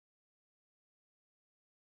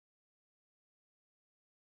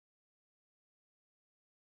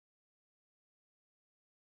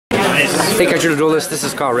Hey Kaijudo duelists, this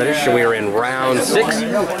is Carl Reddish, and we are in round 6,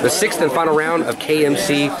 the 6th and final round of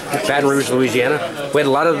KMC, Baton Rouge, Louisiana. We had a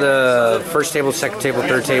lot of the first table, second table,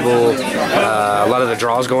 third table, a lot of the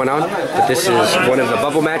draws going on, but this is one of the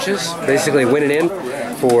bubble matches, basically winning in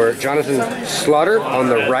for Johnathan Slaughter on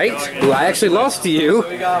the right, who I actually lost to you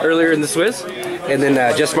earlier in the Swiss, and then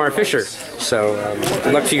Jessmar Fisher. So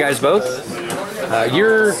good luck to you guys both.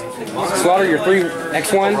 You're Slaughter, you're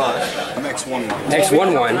 3x1. I'm X11.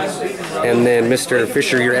 X11, and then Mr.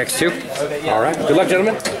 Fisher, you're X2. All right. Good luck,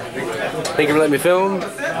 gentlemen. Thank you for letting me film.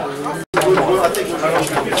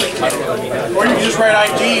 Or you can just write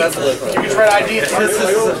ID. You can just write ID and start. You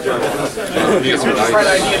can just write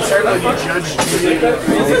ID and start like you judge.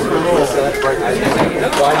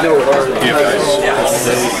 I know it already.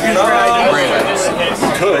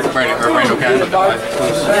 Could. Brandon, okay.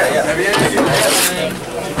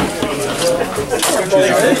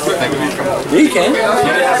 You can.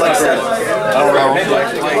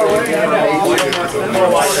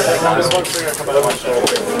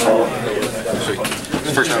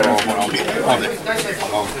 First time I'll be on the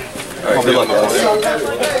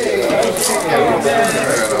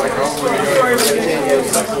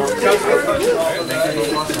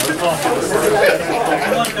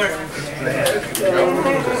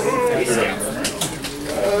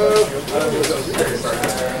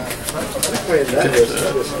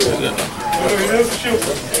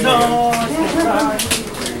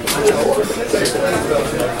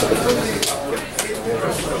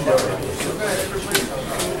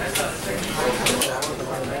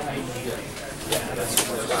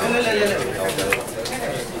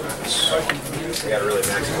We gotta really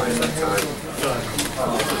maximize that time.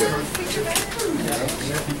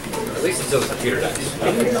 At least until the computer dies.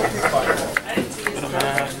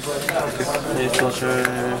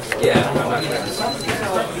 Yeah, I'm not a big fan.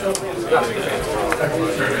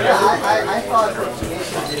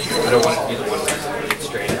 I don't want to be the one that's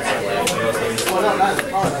straight.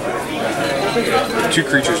 Two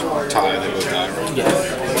creatures tie, they both die. Yeah.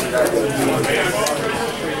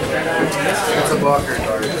 It's a blocker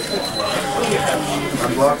card.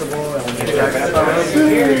 Unblockable and when you attack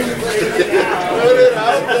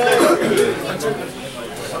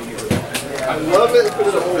I love it. Put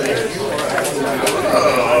it over there.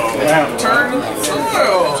 Turn.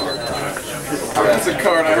 That's a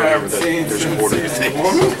card I haven't seen. There's an order to take.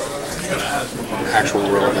 Actual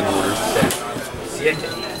relevant order.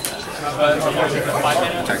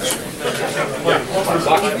 Text.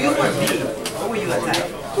 What will you attack?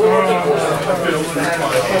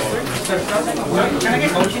 Can I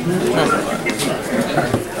get coaching?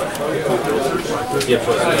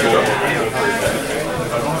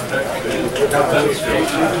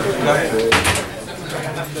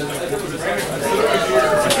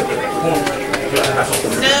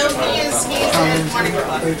 No, he's in morning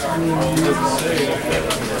club.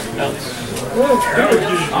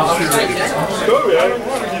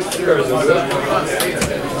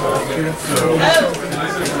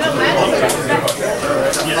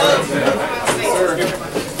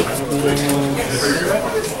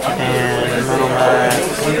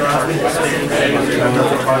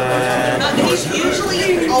 He's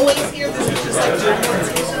usually always here. This is just like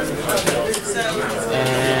so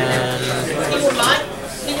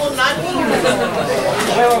he will not be here.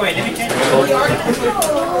 Wait, let me change.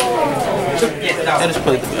 I just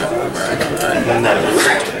played the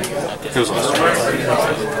It was last time.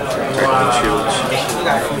 Shields.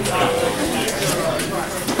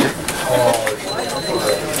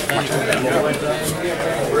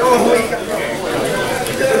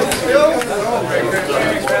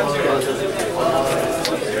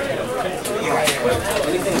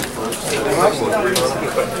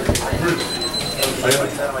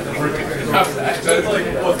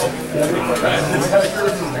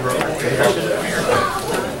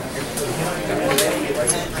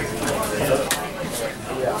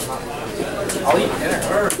 I'll eat dinner.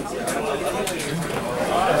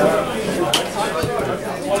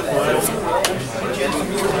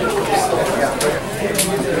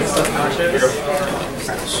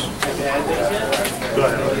 Go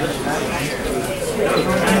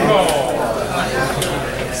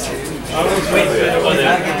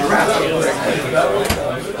ahead.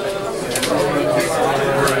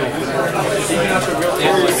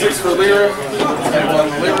 Six for Lyra. One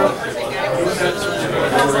Lyra.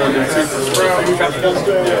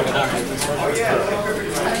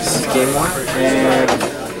 game one.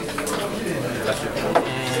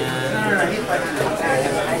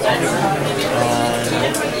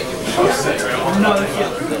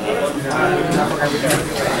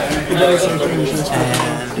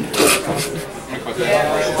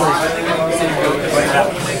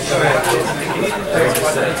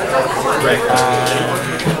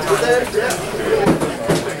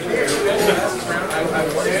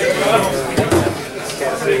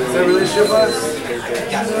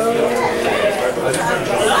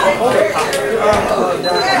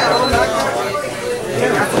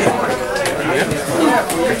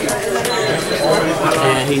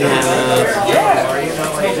 And he has.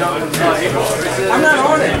 I'm not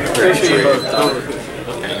on it. Appreciate both.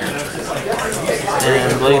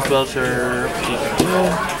 And Blaze Belcher.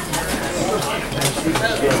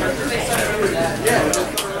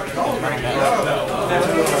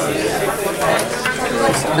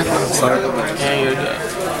 And you're good.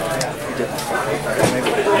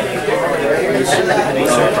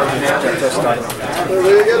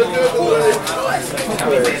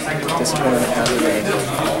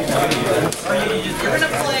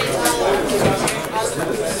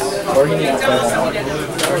 Or you need to play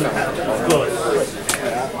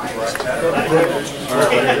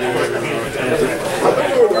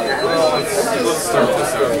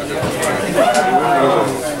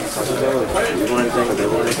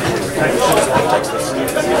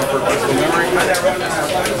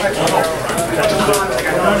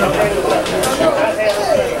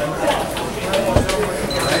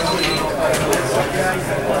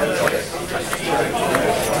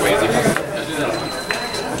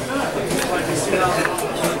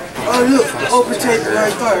Oh look, the open tape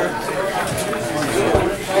right there.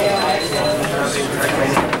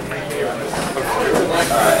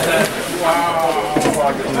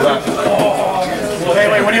 Hey,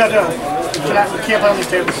 wait, what are y'all doing? We can't play on these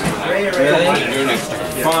tables. Really?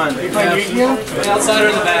 Fun. You playing Yu-Gi-Oh? Outside or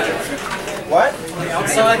in the back? What?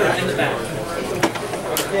 Outside or in the back?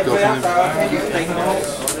 Yeah, play outside.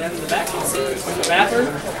 In the back? Bathroom?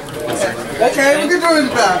 Okay, we can do it in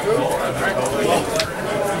the bathroom.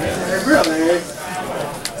 Really?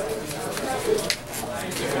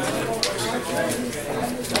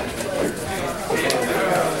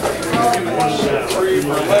 Three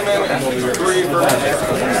for lemon, 3 for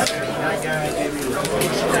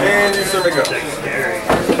and you serve it go.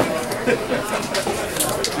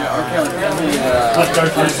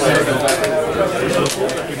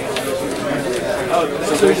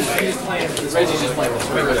 So Reggie's just playing with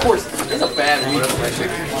swing. Of course, it's a bad week.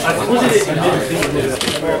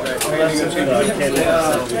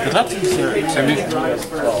 That's serious.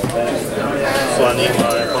 So I need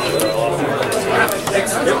my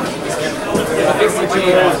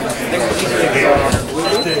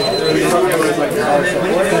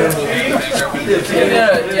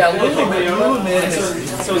Yeah, Lumen.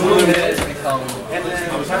 So Lumen has become. And then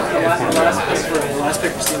last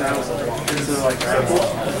pick for Cena was like,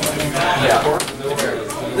 yeah.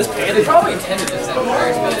 They probably intended this at the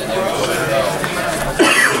very beginning.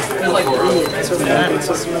 It's like, more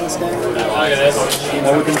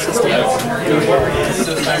consistent.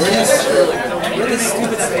 this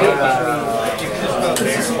stupid state.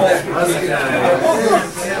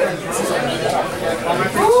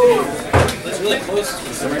 It's really close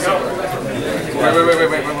to Wait.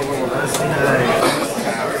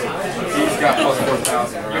 He's got plus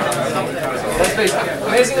 4,000. That's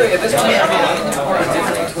basically at this point, I mean, more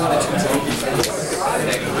different between the two teams.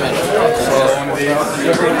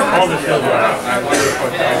 All the field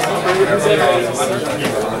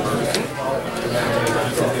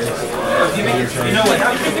You know what?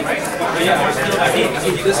 Yeah, I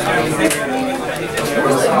think this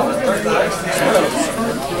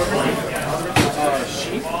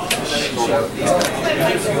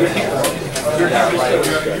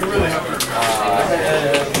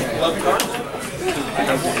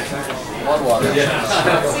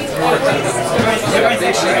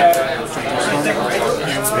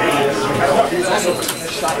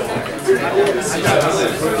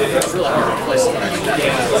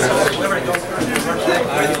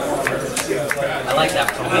I like that.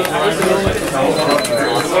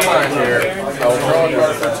 Here. I'll draw a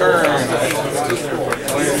card for turn.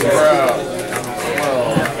 Please grab.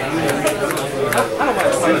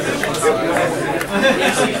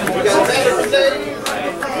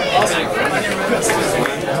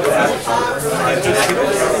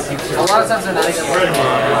 A lot of times they're not even a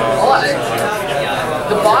lot.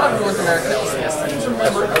 The bottom North American LCS teams are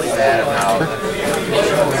really bad about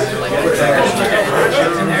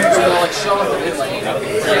like show up in lane.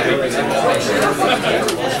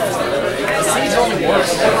 The seeds only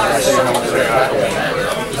works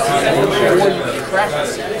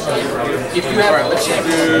if you have a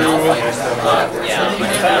champion fighters.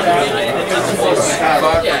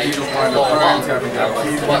 Yeah, you just find the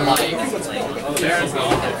but like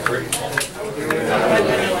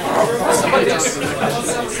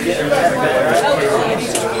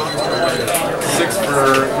Six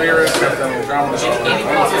for lyrics, got them drama.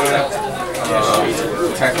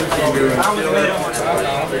 Technically doing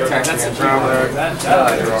technical and drama.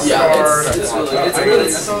 Yeah, it's really.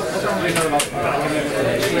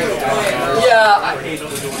 Yeah, we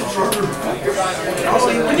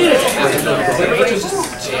need a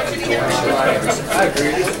I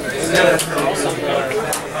agree.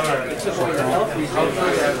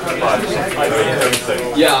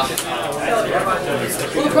 Yeah.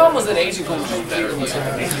 Well, the problem was that Asian couldn't do better. Because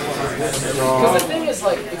the thing is,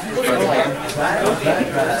 like, if you look at like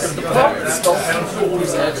the problem with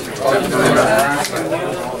Skull's edge is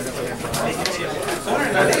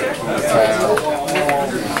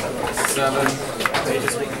Seven.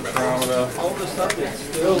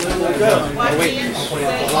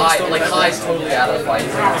 Like High's totally out of the fight.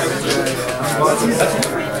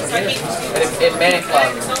 And if Man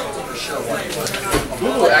Cloud for sure won.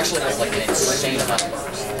 Blue actually has like an insane amount of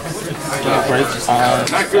marks.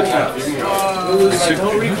 Not good enough. I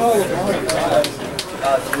don't recall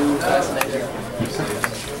Blue has negative.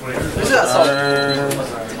 Who's that song?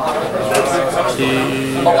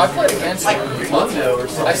 Oh, I played against him.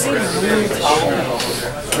 I've seen Blue top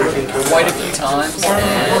quite a few times, and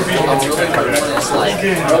I'm really just like,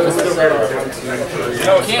 you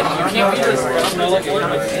can't beat this.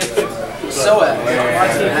 So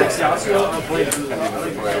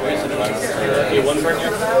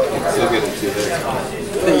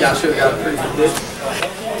Yasuo got a pretty good hit.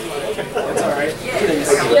 That's alright.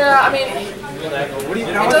 Yeah, I mean,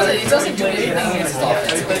 it doesn't do anything against his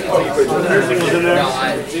offense. No, I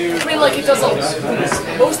mean, like, it does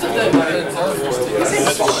most of the powerful things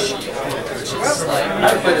is shit. Which is like, I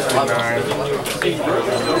play this a lot.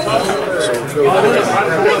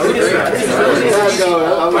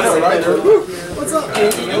 What's up,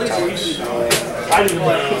 man? I didn't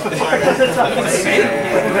play.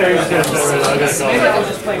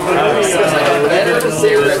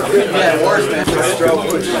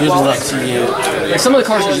 Good luck to you. Like, some of the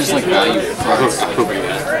cards are just like value cards.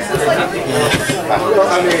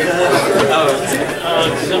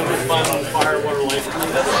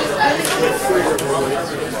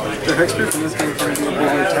 The hexproof in this game can be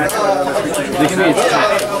attacked. They can be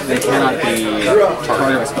attacked. They cannot be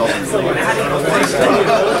targeted with spells.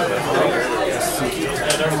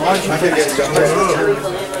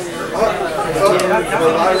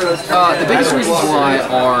 The biggest reasons why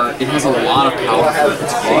are it has a lot of power for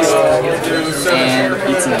its cost, and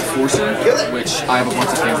it's an enforcer, which I have a bunch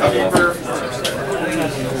of things that love.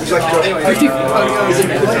 50.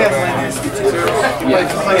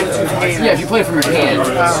 Yeah, if you play it from your hand.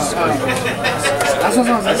 That's what I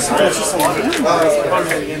was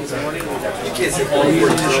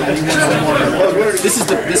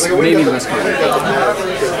This may be the best card.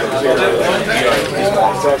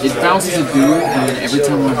 It bounces a dude, and then every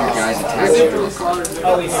time one of your guys attacks, you draw a card.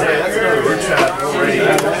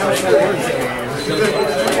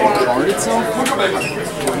 Card itself?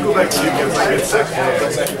 Go back to you guys.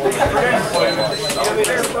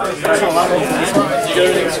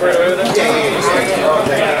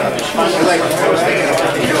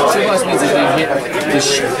 Symbolize means if they hit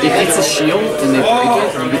it hits a shield and they break it,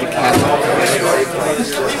 you get the cat.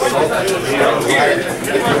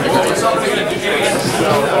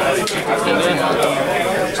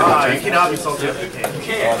 You cannot be salty if you can.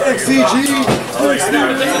 XCG!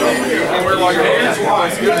 We're like your hands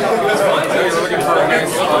wide. You're looking for a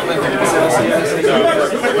nice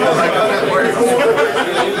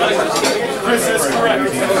This is correct.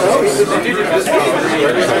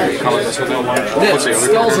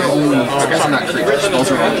 Spells are only spells are not creatures. Spells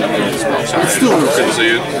are only spells. It's still real. Couldn't see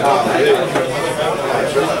it.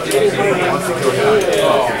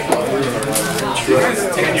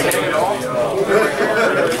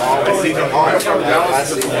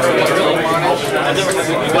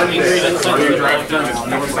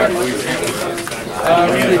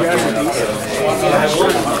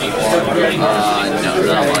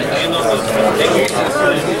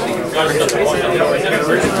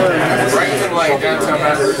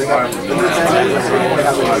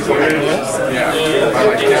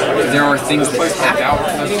 There are things that tap out.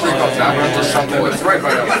 Just something that's right by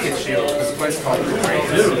the shield. There's a place called the Rain.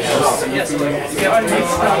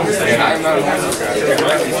 And I'm not a master guy.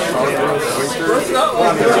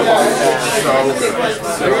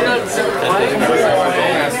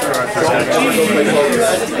 So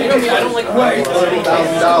don't like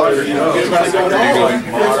 $30,000. You know, they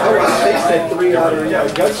said 3 out of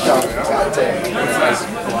gut shot.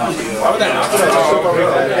 Why would that not?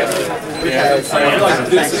 Yeah, same.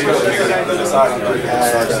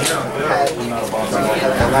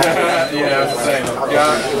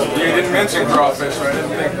 Yeah, you didn't mention crawfish, right? I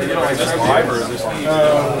didn't think you don't like just live or is this?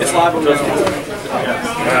 It's live on this.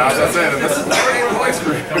 Yeah, I was just saying this is not even ice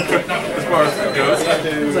cream as far as it goes.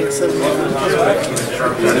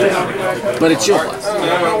 But it's your class.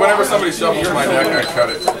 Yeah, whenever somebody shuffles my deck, I cut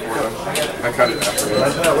it for them. I cut it after.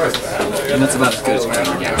 And that's about as good as we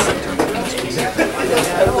ever get.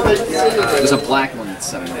 There's a black one that's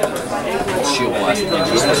 7 mana. It's Shield Blast.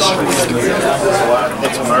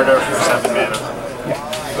 It's murder for 7 mana.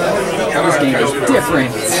 This game is different.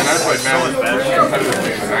 And I played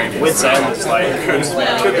Magic With silence, like,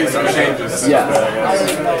 could be some changes. Yeah.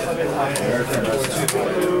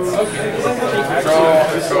 Draw,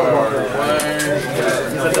 card,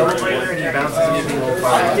 he's a double player and he bounces and gives me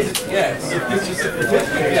 5. Yes.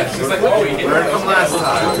 It's like, oh, he hit Learn from last time. I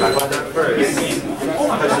got that first.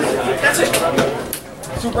 That's it.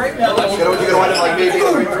 So right now, You're gonna wind up like maybe.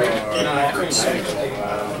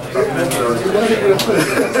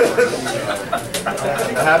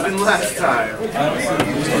 That happened last time.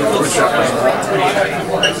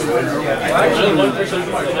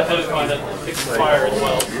 Fire as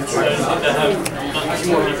well.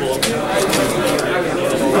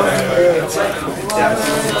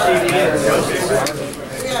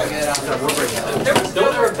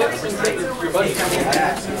 Those are different things for your buddy.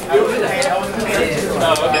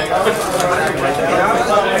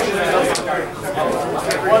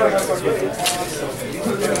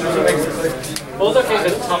 Well, it's okay,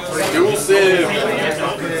 it's top 3. Dual Civ.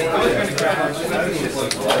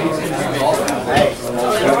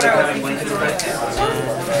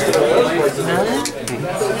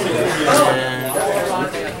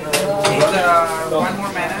 One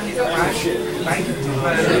more mana, he's a flash, right?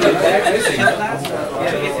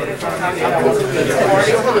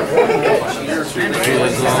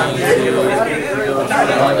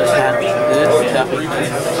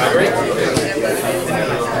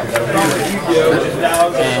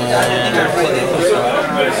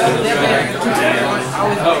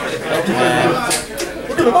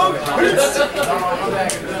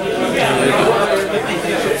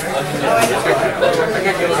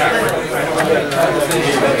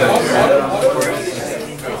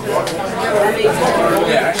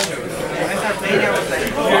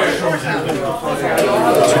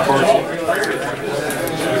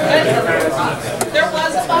 There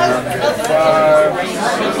was a bug.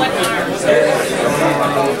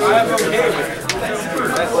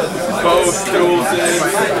 Both dual Civ.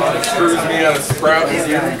 Screws me out of Sprout.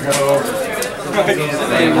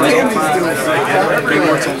 Big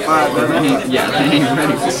more till 5, but yeah, they ain't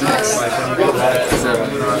ready for 6. 7.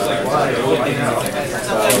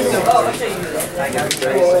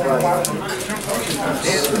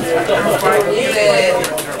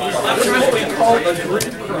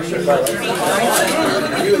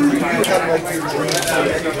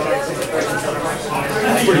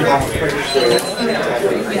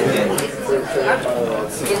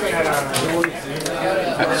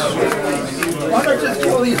 Why not just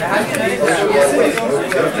kill these? I've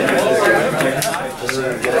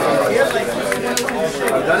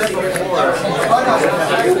done it before.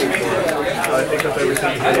 I pick up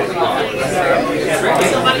everything.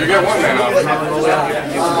 You get 1 man off.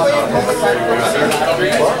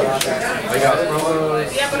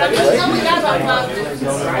 Yeah, but I'm just telling you that about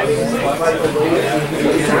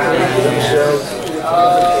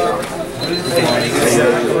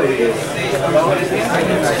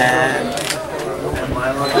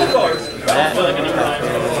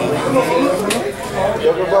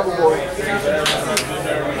Bubble boy.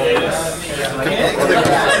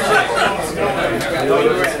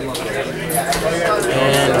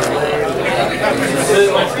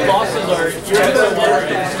 My two losses are you're at the water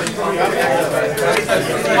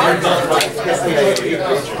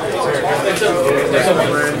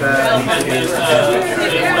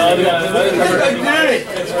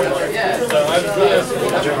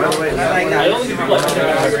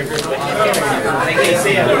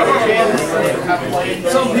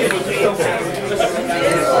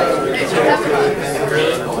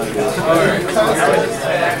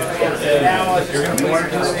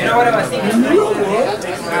You know what I was thinking?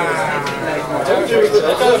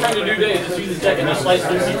 That's all I'm trying to do today, is just use the deck and just slice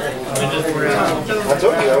through people. And just, I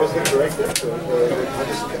told you I was going to direct it.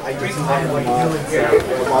 I just have one model right there. I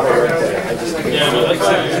just yeah, no, that's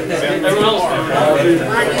fine. Everyone else, I would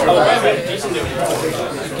try to make a decent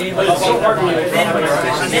difference.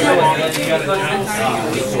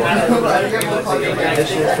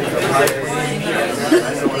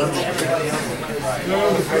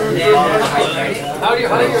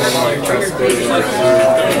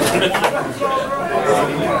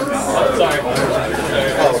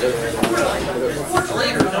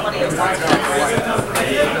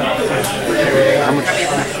 How much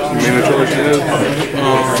mandatory is it?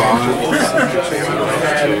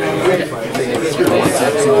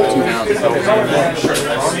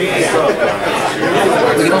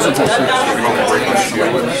 We can also touch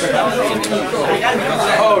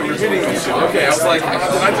Oh, you're hitting me. Okay, I was like, did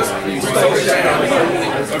I just so bad?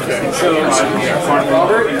 Okay. So,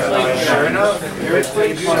 Sure enough, everyone's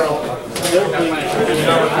playing for the I'm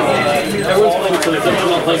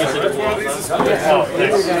not playing against it. Oh,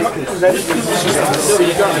 thanks.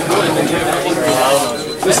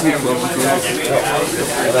 this is the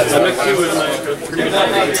I mixed you with my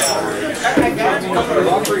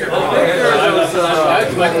pretty good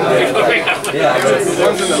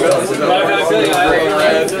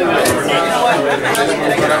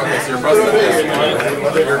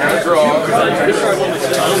you're gonna draw. I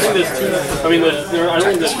don't think there's two. I mean, I don't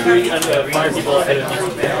think there's 3 fire people ahead of me.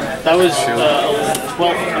 That was 12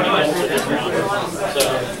 coming into this round. So,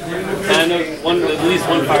 and I know at least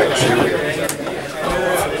one fire guy.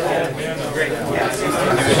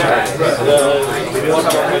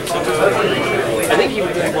 I think he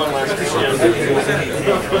won last year.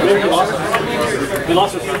 Maybe he lost. We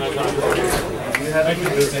lost this round.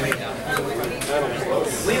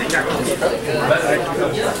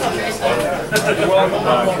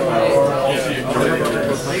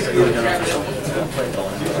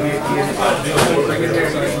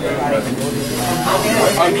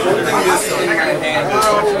 I'm holding this in my hand.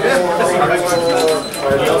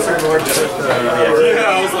 Yeah, I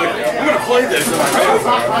was like, I'm gonna play this.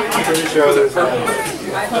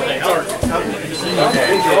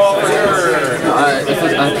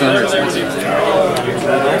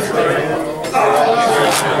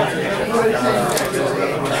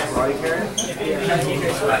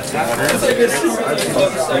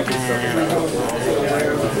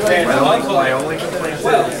 My only complaint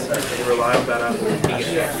is you rely on that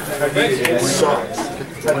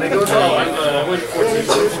when it goes on,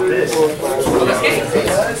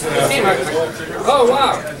 Oh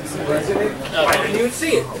wow! I didn't even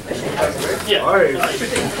see it. Yeah. I'm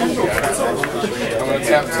gonna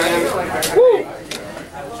tap 10. Woo!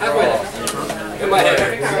 Halfway. In my head.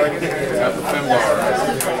 Tap the fin bar.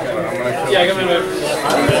 Yeah, I got my note.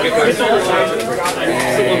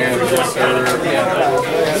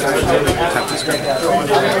 Tap the screen.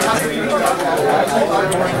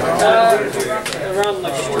 Around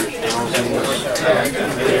like 40.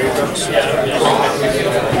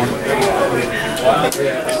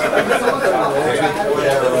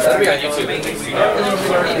 That'll be on YouTube.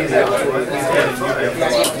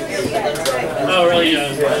 Oh, really? Yeah.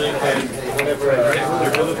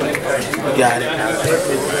 Got it.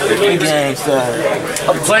 Good game, sir. I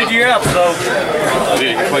played you up, so.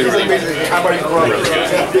 Yeah, you played really good.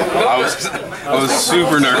 I was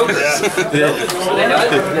super nervous. You guys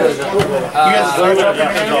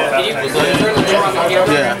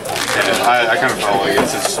Yeah. I kind of felt like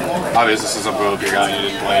it's just obvious this is a broke guy. You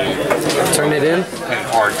didn't play it. turn it in. And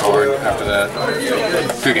hard card after that.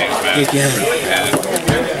 2 games, man. Good game. Yeah.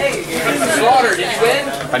 Slaughter, did you win?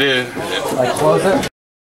 I did. Like, close it.